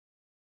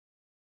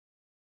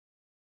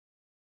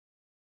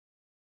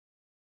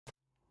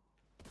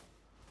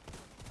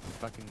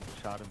fucking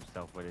shot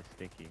himself with his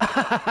sticky.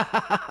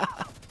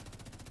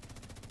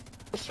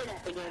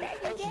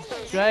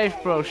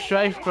 Strafe, bro,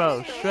 strafe,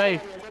 bro,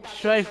 strafe,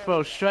 strafe,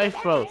 bro, strafe,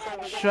 bro,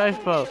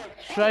 strafe, bro,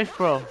 strafe,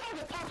 bro,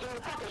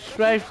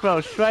 strafe,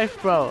 bro,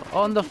 strafe, bro,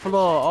 on the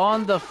floor,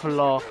 on the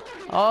floor,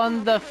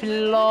 on the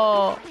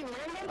floor,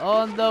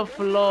 on the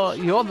floor.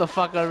 You're the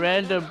fucking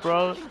random,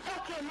 bro.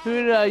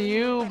 Who are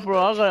you,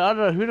 bro? I don't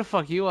know who the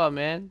fuck you are,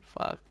 man.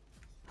 Fuck.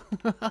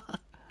 There's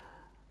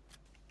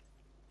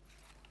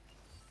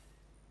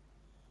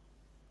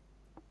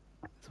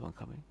one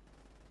coming.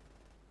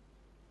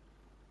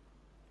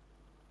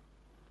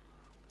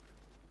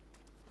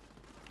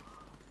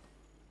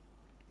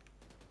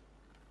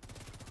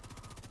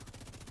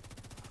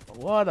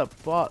 What a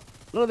bot.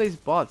 Look at these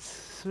bots.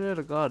 Swear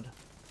to God.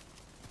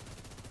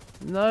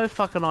 No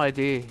fucking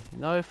idea.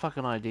 No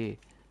fucking idea.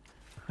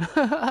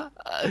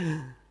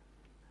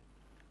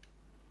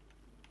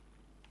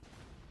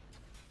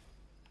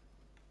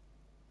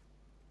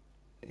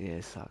 Yeah,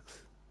 it sucks.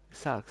 It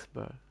sucks,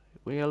 bro.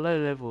 When you're low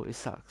level, it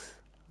sucks.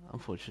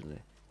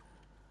 Unfortunately.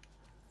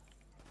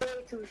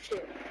 Too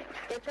shit.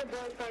 Get your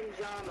boyfriend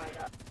John right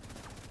up.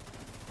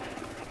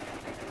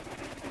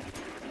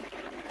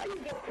 How you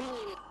get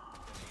mean?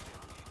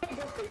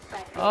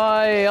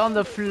 Oi, on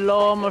the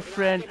floor, my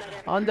friend.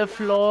 On the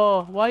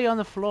floor. Why you on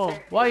the floor?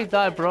 Why you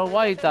die, bro?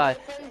 Why you die?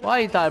 Why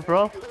you die,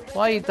 bro?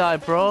 Why you die,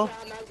 bro?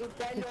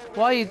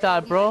 Why you die,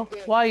 bro?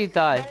 Why you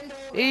die?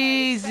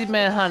 Easy,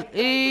 manhunt.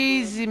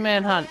 Easy,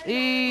 manhunt.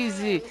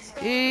 Easy.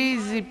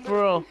 Easy,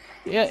 bro.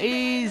 You're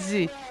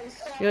easy.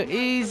 You're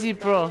easy,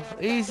 bro.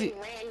 Easy.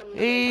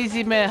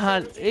 Easy,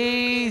 manhunt.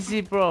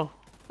 Easy, bro.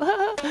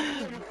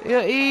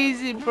 You're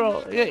easy,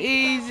 bro. You're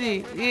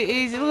easy. You're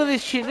easy. Look at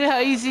this shit. Look how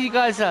easy you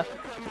guys are.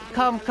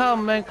 Come,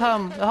 come, man,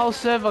 come. The whole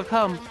server,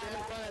 come.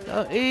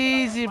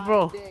 Easy,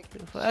 bro.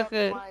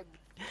 Okay.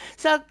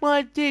 Suck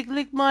my dick,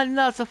 lick my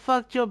nuts, I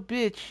fucked your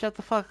bitch. Shut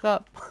the fuck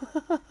up.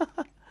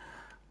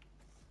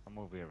 I'm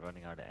over here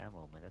running out of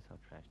ammo, man. That's how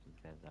trash these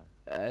guys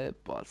are.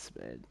 Bots,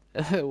 man.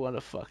 I want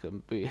to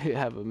fucking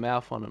have a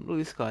mouth on him. Look at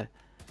this guy.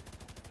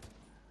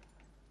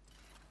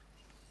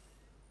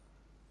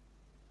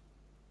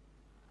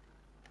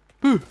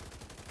 Boo!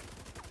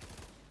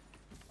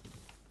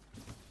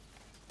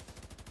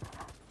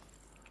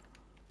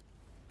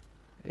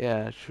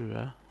 Yeah, true,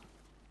 huh?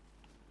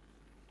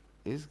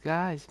 These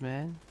guys,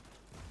 man.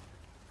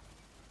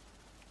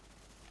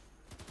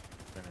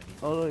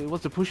 Oh, he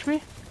wants to push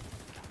me?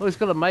 Oh, he's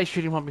got a mate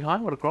shooting from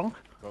behind. What a gronk.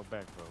 Go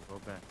back, bro.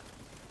 Go back.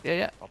 Yeah,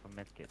 yeah. Pop a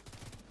medkit.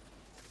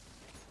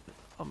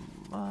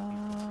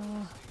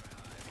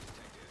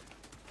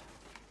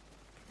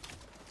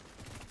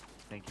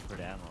 Thank you for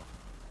the ammo.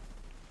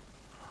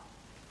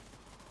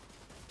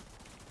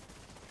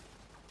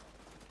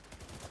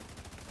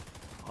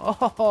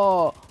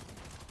 Oh!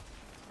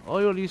 Oh,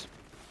 you'll use...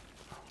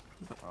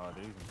 Oh,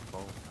 they're using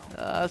both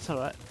now. That's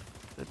alright.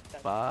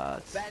 But...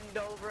 Bend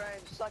over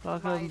and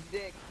suck my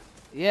dick.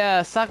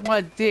 Yeah, suck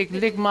my dick,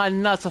 lick my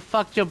nuts, I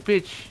fucked your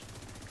bitch.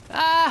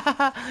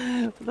 Ah!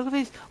 Look at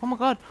these. Oh my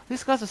god,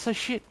 these guys are so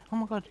shit. Oh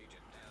my god.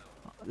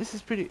 This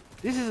is pretty...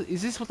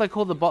 Is this what they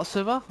call the bot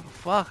server? Oh,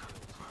 fuck.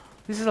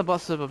 This is a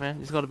bot server, man.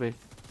 It's gotta be.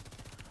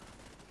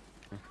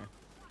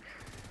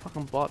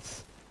 Fucking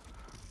bots.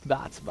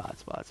 Bots.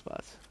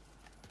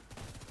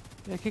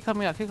 Yeah, keep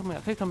coming out, keep coming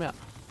out.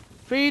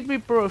 Feed me,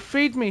 bro,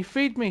 feed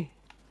me.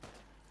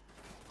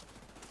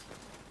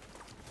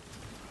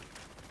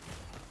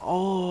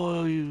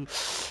 Oh, you...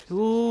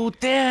 Ooh,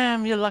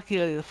 damn, you're lucky.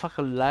 You're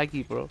fucking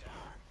laggy, bro.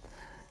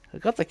 I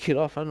got the kid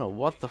off, I don't know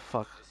what the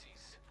fuck.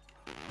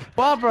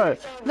 Barbara!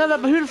 No,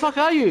 but who the fuck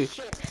are you?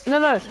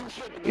 No.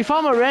 If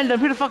I'm a random,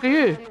 who the fuck are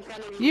you?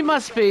 You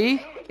must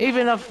be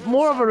even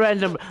more of a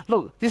random.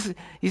 Look, is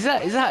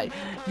that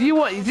do you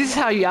want? This is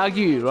how you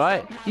argue,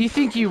 right? You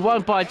think you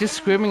won by just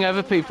screaming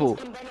over people.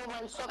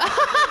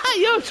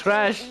 You're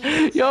trash.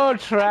 You're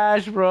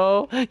trash,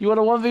 bro. You want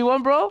a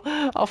 1v1, bro?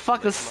 I'll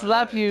fucking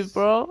slap you,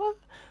 bro.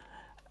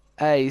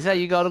 Hey, is that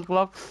you got a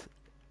Glocks?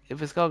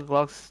 If it's got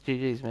Glocks,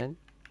 GG's, man.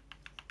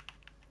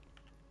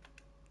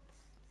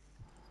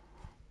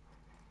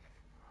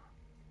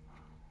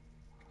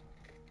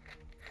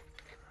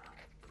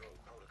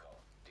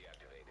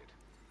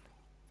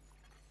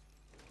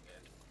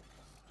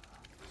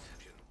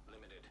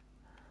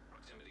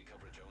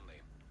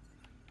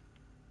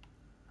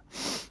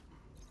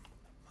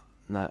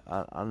 No,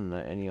 I don't know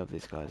any of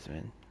these guys,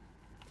 man.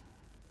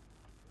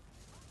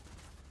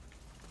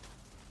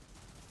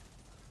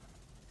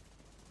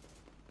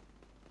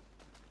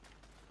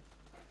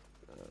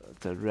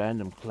 It's a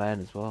random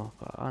clan as well,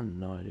 but I have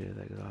no idea who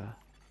that guy.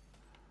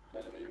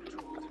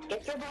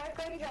 Get your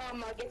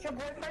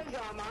boyfriend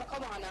drama,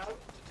 come on now.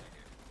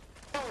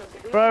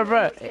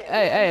 Bro,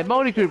 hey,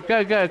 multi-group,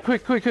 go,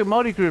 quick,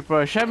 multi-group,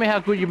 bro. Show me how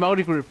good you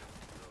multi-group.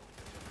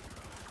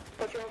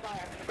 Put you on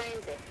fire,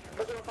 frames it.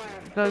 Put you on fire.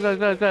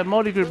 Go,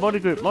 multi-group.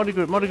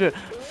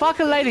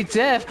 Fucking Lady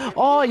Death.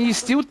 Oh, you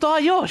still die?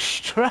 You're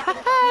trash.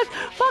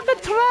 Fucking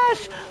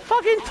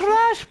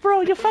trash,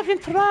 bro. You're fucking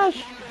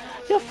trash.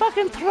 You're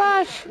fucking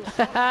trash.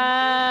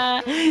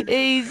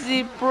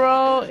 Easy,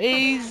 bro.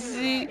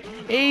 Easy.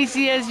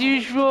 Easy as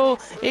usual.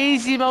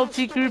 Easy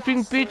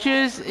multi-grouping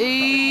bitches.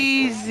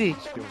 Easy.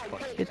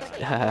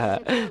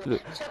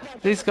 Look,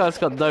 this guy's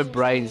got no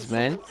brains,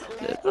 man.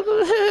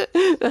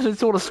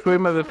 That's all to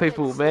scream over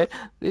people, man.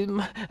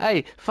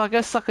 Hey, fuck,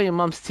 go suck on your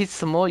mum's tits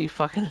some more, you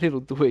fucking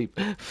little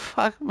dweeb.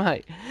 Fuck,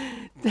 mate.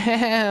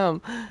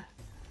 Damn.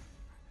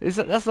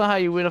 That's not how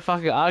you win a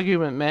fucking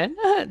argument, man.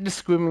 Just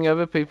screaming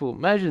over people.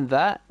 Imagine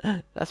that.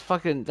 That's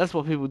what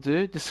people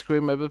do. Just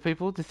scream over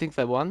people to think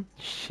they won.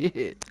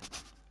 Shit.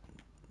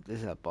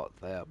 This is how bot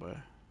they are, bro.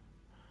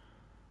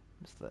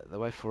 They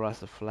wait for us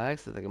to flag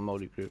so they can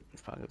multi-group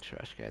fucking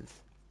trash cans.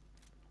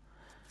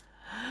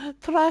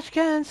 Trash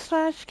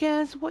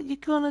cans, what you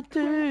gonna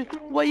do?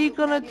 What you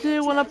gonna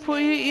do when I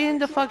put you in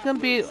the fucking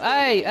bit?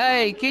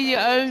 Hey, get your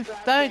own,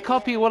 don't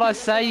copy what I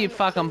say, you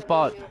fucking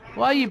bot.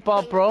 Why you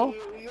bot, bro?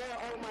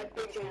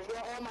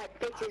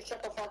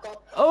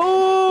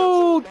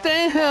 Oh,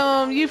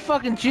 damn, you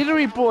fucking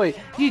jittery boy.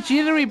 You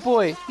jittery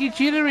boy. You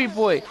jittery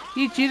boy.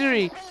 You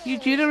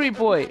jittery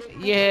boy.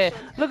 Yeah,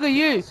 look at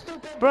you.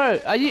 Bro,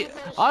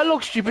 I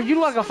look stupid. You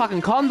look like a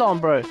fucking condom,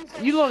 bro.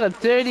 You look like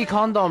a dirty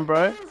condom,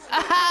 bro.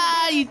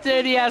 Ah, you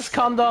dirty ass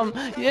condom.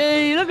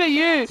 Yeah, look at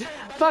you.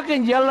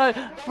 Fucking yellow.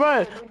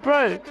 Bro,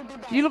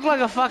 you look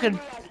like a fucking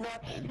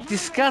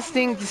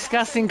disgusting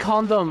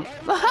condom.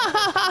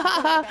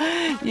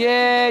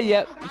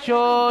 Yeah,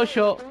 sure.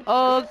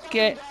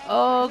 Okay,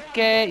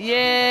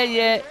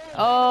 yeah,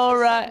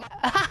 alright.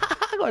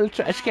 What a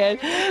trash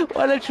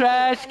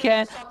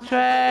can.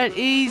 Trash,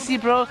 easy,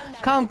 bro.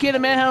 Come, get a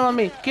manhunt on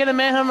me. Get a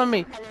manhunt on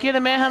me,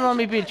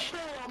 bitch.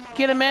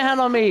 Get a manhunt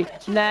on me.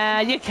 Nah,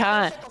 you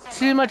can't.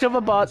 Too much of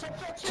a bot.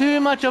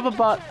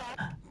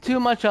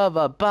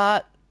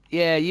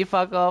 Yeah, you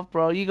fuck off,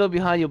 bro. You go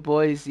behind your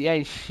boys. You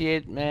ain't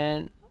shit,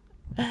 man.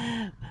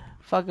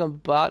 Fucking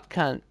bot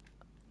cunt.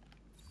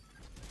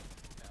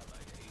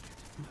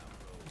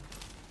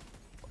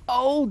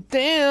 Oh,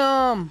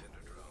 damn.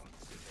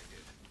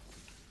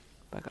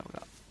 Back up.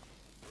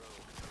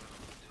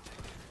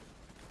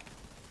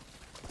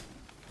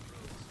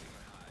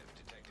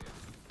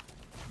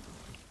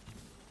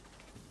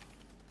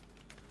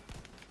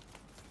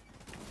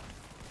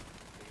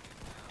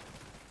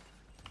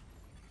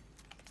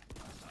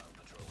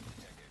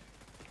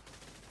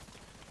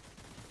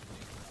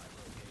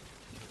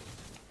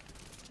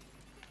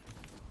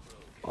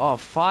 Oh,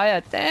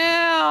 fire.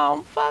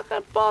 Damn.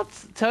 Fucking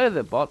bots. Tell you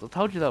they're bots. I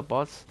told you they're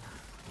bots.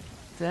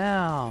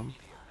 Damn.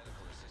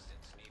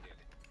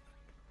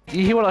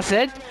 You hear what I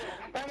said?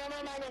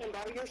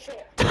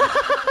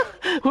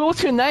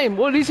 What's your name?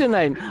 What is your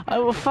name?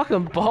 I'm a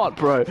fucking bot,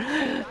 bro.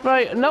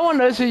 Bro, no one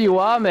knows who you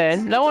are,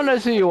 man. No one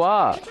knows who you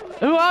are.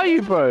 Who are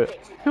you, bro?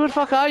 Who the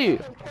fuck are you?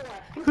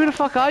 Who the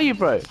fuck are you,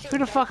 bro? Who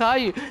the fuck are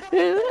you?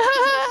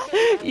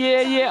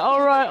 Yeah,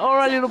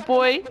 alright, little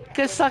boy.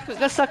 Go suck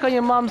on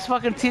your mum's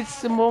fucking tits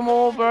some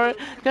more, bro.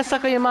 Go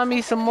suck on your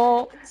mummy some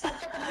more.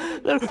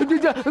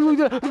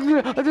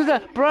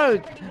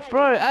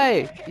 Bro,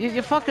 hey,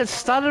 you're fucking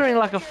stuttering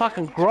like a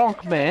fucking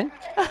gronk, man.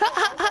 Look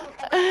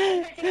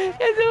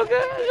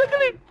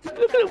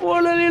at him,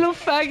 what a little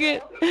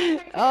faggot.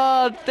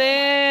 Oh,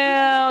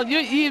 damn.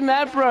 You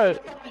mad, bro.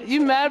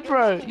 You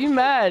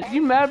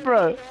mad,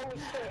 bro.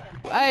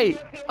 Hey,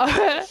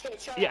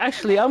 yeah,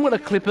 actually, I'm gonna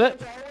clip it.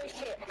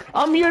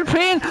 I'm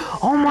European.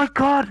 Oh my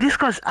god, this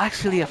guy's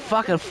actually a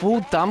fucking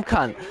full dumb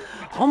cunt.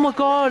 Oh my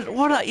god,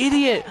 what an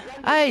idiot.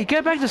 Hey,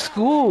 go back to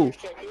school.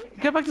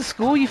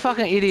 You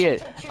fucking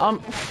idiot.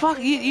 Fuck,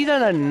 you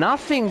don't know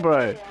nothing,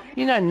 bro.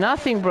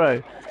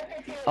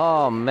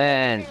 Oh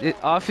man,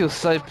 I feel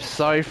so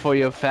sorry for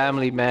your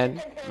family,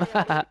 man.